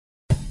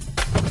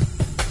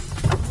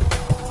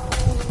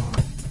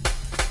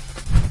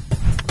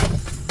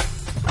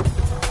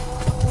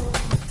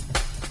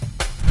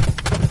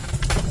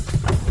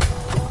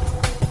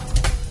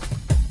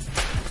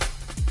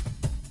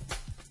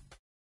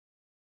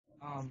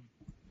Intro.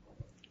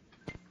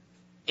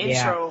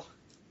 Yeah.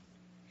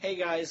 Hey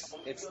guys,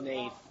 it's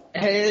Nate.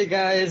 Hey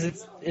guys,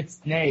 it's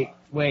Nate.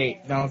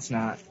 Wait, no, it's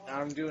not.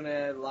 I'm doing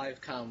a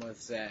live comm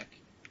with Zach.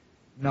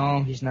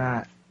 No, he's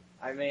not.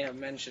 I may have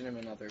mentioned him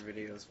in other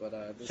videos, but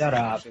this Shut is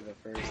up. actually the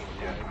first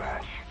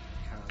live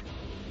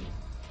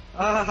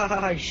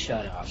comm.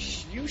 Shut up.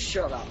 You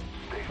shut up.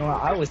 No,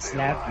 I would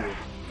slap you.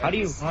 How do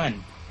you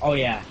run? Oh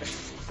yeah.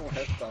 What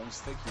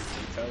thumbstick, you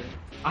retard.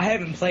 I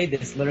haven't played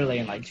this literally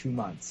in like 2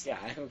 months. Yeah,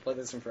 I haven't played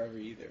this in forever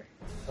either.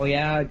 Well,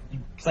 yeah, you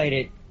played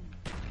it.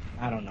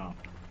 I don't know.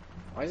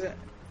 Why is it?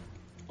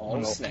 Oh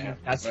No, snap!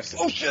 that's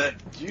bullshit.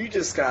 You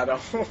just got a.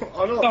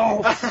 Oh no!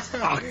 Oh,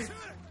 fuck.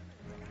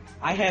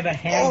 I have a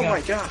handgun. Oh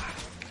my god!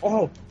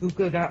 Oh,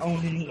 Luca got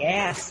owned in the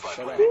ass.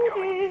 Shut up. Who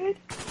did?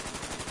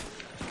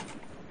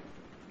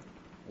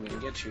 I'm gonna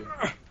get you.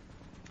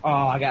 Oh,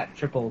 I got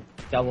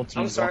double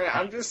team. I'm sorry,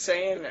 I'm just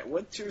saying,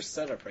 what's your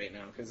setup right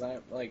now? Because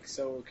I'm, like,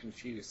 so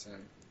confused.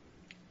 And...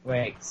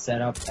 Wait,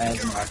 set up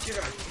as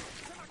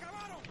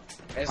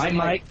my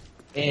my mic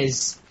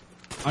is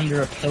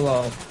under a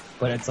pillow,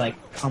 but it's like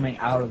coming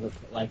out of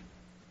the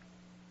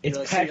it's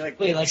so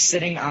practically like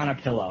sitting on a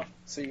pillow.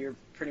 So you're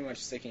pretty much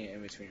sticking it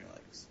in between your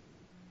legs.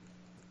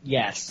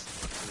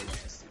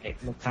 Yes, it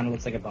kind of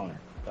looks like a boner,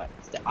 but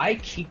I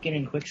keep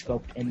getting quick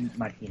scoped in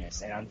my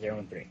penis, and I'm 0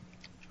 and 3.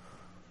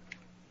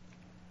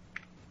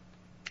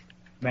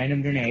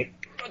 Random grenade.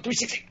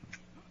 360.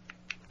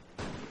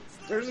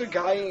 There's a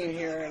guy in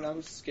here, and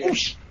I'm scared.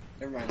 Oosh.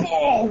 Never mind.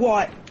 Oh,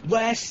 what?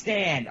 Last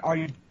stand. Are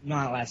you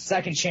not last?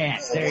 Second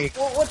chance. There you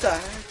go. What the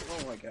heck?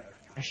 Oh my god.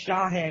 I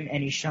shot him,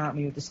 and he shot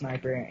me with the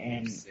sniper,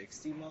 and...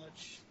 60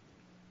 much?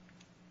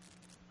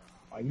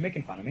 Are you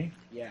making fun of me?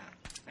 Yeah.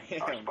 I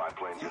am. Our spy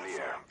plane's in the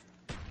air.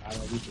 I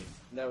love you too.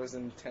 That was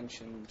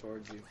intention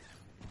towards you.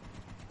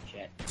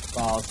 Shit.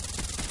 Balls.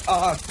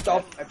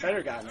 Stop. I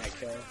better gotten that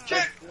kill.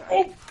 Shit.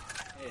 Oh.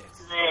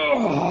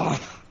 Yes.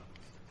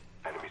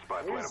 Enemy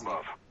spy plane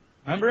above.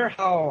 Remember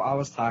how I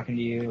was talking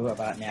to you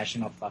about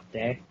National Fuck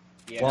Day?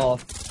 Yeah. Well,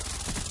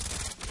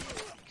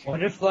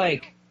 what if,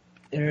 like,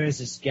 there is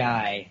this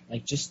guy,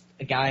 like, just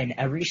a guy in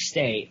every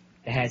state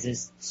that has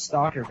his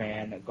stalker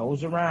van that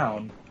goes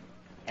around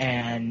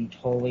and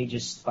totally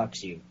just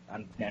fucks you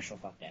on National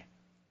Fuck Day?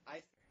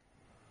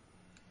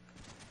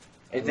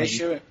 They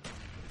should.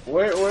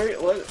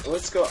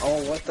 Let's go.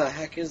 Oh, what the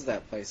heck is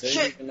that place? I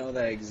didn't even know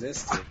that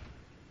existed.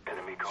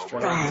 Enemy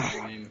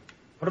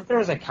What if there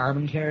was a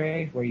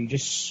commentary where you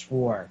just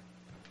swore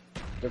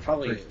There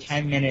probably for is.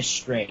 10 minutes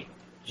straight?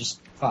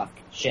 Just fuck,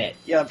 shit.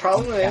 Yeah, the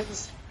problem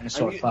is. And a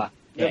sword, fuck.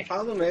 The dick.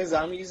 problem is,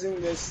 I'm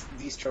using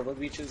these turbo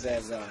beaches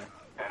as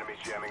Enemy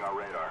jamming our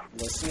radar.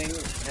 listening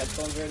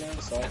headphones right now.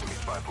 So,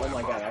 oh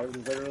my god, I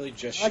literally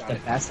just I'm like shot the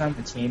it. best on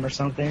the team or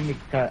something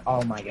because,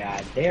 oh my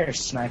god, they are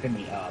sniping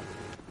me up.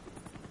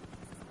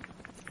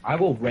 I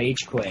will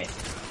rage quit.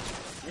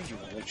 No, you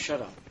won't.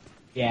 Shut up.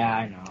 Yeah,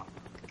 I know.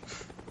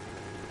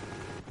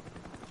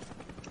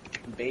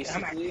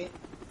 Basically,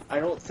 I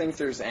don't think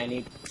there's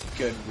any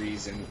good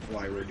reason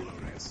why we're doing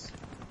this.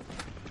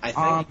 I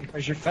think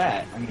Because you're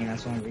fat. I mean,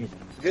 that's the only reason.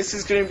 this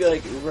is gonna be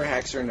like Uber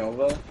Haxer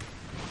Nova,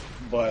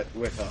 but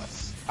with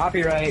us.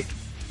 Copyright.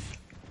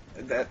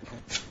 That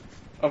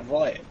of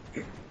what?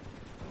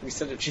 We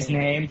said it. His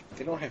name.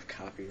 They don't have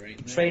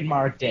copyright. man.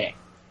 Trademarked it.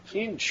 He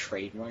didn't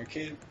trademark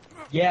it.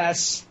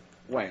 Yes.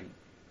 When?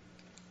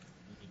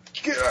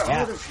 Get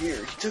out of here!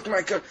 He took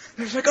my gun.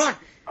 There's my gun.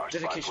 Our spy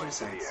Dedication to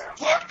plane's in the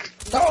science. air. Fuck!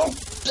 No!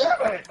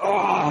 Damn it! Oh!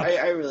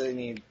 I really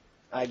need.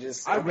 I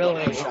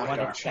really want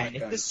want shotgun.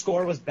 to If the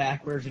score was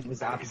backwards and it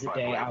was opposite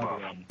day, I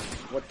would win.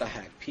 What the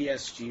heck?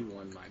 PSG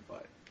won my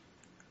butt.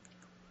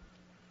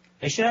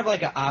 They should have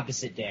like an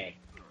opposite day.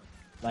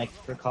 Like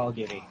for Call of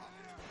Duty.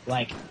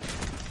 Like,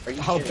 Are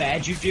you how kidding?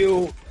 bad you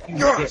do. You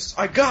Yes,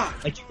 I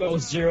got. like you go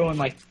 0 and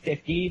like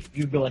 50,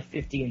 you go like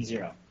 50 and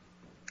 0.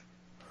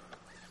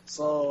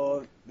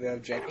 So the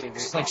objective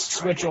is Just like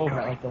switch over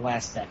at like the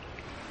last second.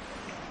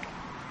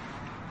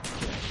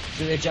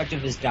 So the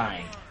objective is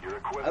dying. Your I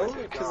equipment love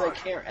is it because I gone.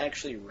 can't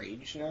actually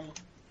rage now.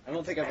 I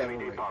don't think I've ever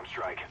Enemy raged. napalm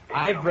strike.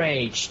 I've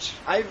raged.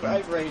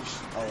 I've raged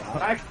a But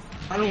lot.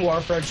 I've Modern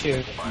Warfare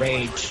 2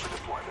 rage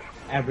Deployment.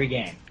 every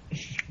game.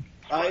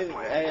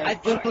 I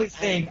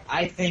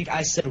I think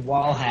I said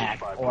wall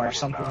hack or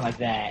something like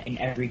that in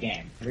every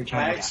game. Every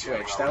time. I Mag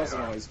Switch. That was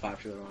an always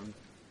popular one.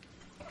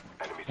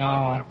 Enemy spy plane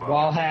No, above.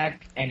 wall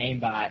hack and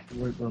aimbot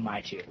were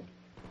my two.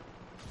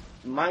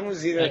 Mine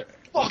was either.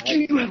 Fuck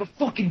you! You have a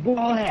fucking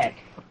wall hack.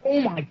 Oh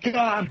my god,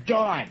 I'm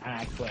done, and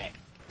I quit.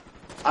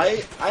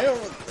 I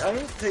don't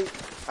think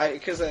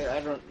because I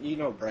don't, you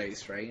know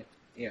Bryce, right?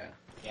 Yeah.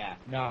 Yeah,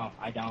 no,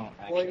 I don't.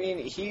 Actually. Well, I mean,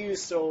 he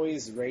used to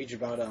always rage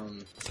about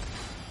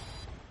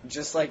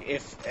just like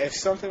if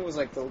something was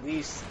like the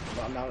least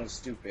amount of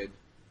stupid,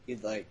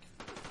 he'd like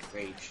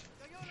rage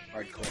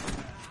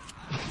hardcore.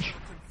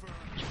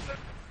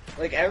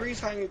 Like every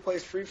time he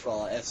plays free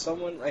fall,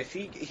 if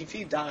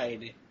he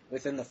died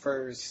within the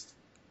first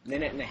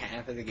minute and a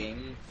half of the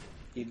game,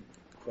 he'd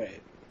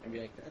quit and be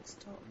like, "That's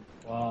dumb."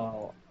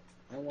 Well,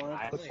 I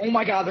want to play. Oh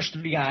my god, there's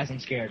 3 guys. I'm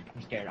scared.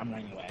 I'm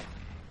running away.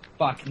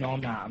 Fuck, no,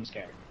 I'm not. I'm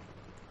scared.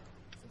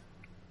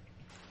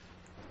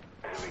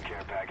 Enemy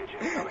care package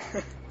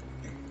incoming.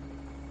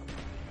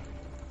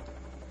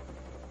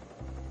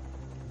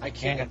 I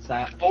can't.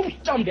 Oh,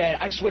 I'm dead.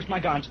 I switched my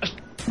guns.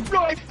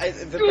 Right.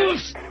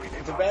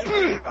 The bad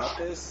thing about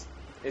this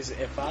is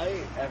if I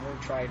ever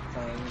tried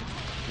playing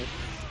with...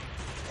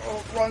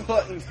 Oh, wrong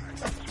button!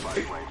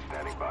 Spy plane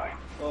standing by.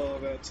 Oh,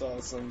 that's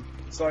awesome.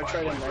 So I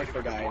tried to knife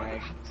a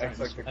guy and I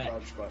clicked the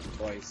crouch button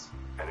twice.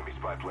 Enemy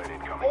spy plane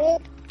incoming. Oh!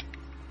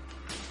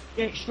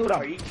 Yeah, shoot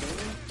up. Are you kidding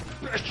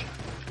me?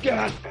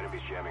 God.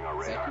 Enemies jamming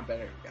our Zach, radar. you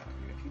better have got him.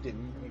 If you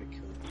didn't, you would have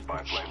killed him.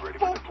 Spy plane ready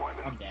for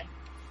deployment. I'm dead.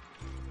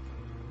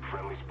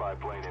 Friendly spy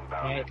plane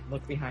inbound. Hey,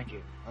 look behind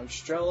you. I'm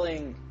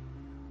strolling.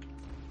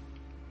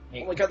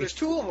 Hey, Oh my god, there's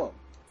 2 of them!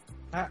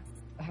 I'm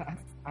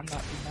not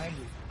behind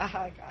you.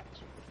 I got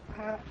you.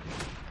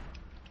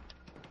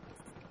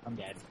 I'm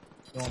dead.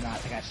 No, I'm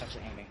not. I got such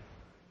aiming.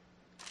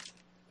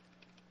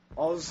 I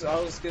was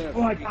gonna...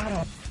 Oh, I got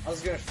him. I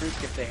was gonna freak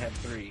if they had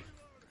 3.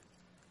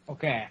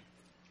 Okay.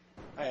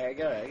 I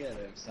got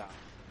it. So,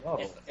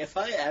 whoa. If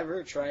I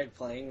ever tried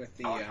playing with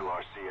the Hostile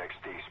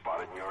RCXD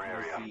spotted in your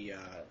area.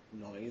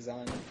 Noise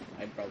on,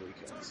 I'd probably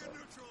kill myself.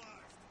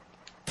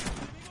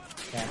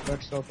 Okay, quick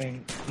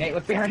scoping. Nate,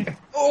 look behind you.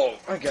 Oh,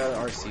 I got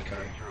an RC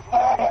card.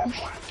 Oh!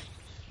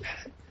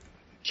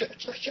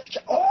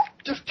 Oh,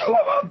 there's 2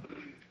 of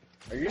them!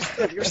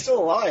 You're still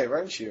alive,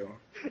 aren't you?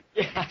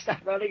 Yes, I'm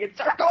running in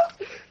circles!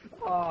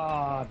 Oh,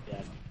 I'm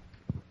dead.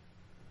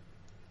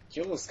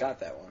 You almost got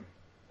that one.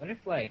 What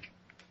if, like...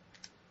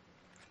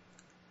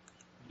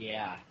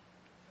 Yeah.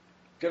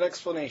 Good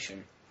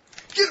explanation.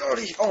 Get out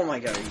of here! Oh my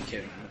god, are you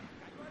kidding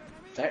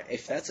me?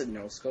 If that's a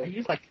no scope, I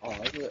use, like... oh,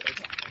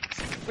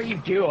 What you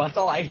do? That's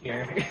all I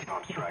hear.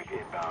 On strike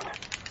inbound.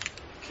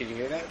 can you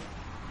hear that?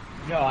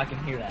 No, I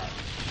can hear that.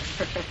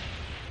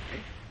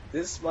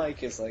 This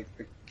mic is like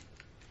the...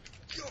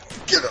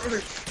 Get out of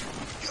here!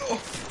 Go!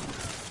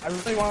 I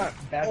really want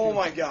that. Oh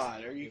my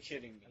god, are you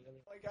kidding me? Oh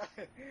my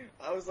god,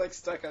 I was like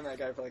stuck on that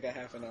guy for like a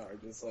half an hour,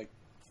 just like,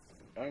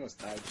 I almost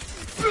died.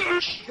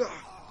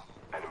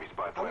 Enemy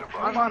spy plane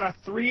I'm above. on a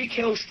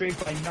 3-kill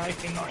streak by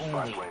knifing Our spy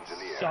only. plane's in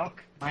the air.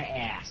 Suck my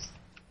ass.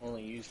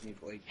 Only use me,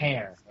 Blake.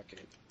 Hair. Fuck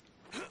it.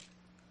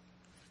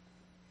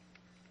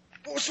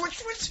 Oh,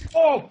 switch!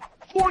 Oh!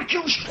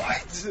 4-kill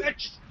strike!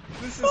 Bitch!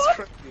 This is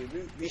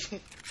crazy.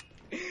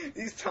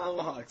 These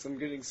tomahawks I'm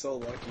getting so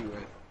lucky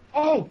with.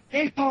 Oh!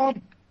 Hey,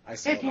 Palm! I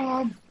saw Hey, that.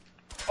 Palm!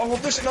 Oh,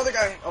 there's another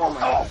guy! Oh my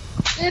god.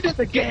 Oh! Into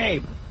the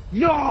game!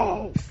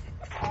 No!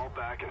 Fall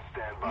back and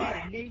stand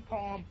Yeah, by.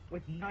 napalm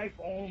with knife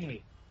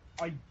only.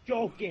 Are you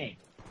joking?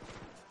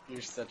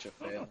 You're such a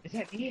fail. Is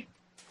that me?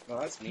 No,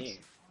 that's me.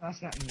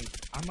 That's not me.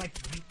 I'm like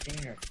right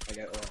there. I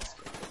got lost.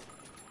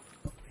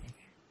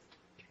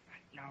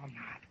 No, I'm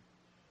not.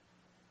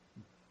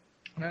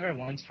 Remember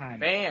one time.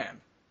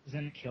 Bam! Was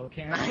in a kill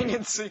cam? 9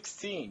 and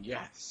 16,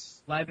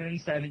 yes. 11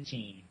 and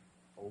 17.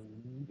 Oh,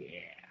 yeah.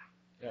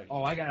 Yeah,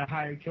 Oh, I got a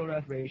higher kill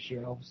death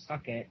ratio.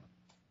 Suck it.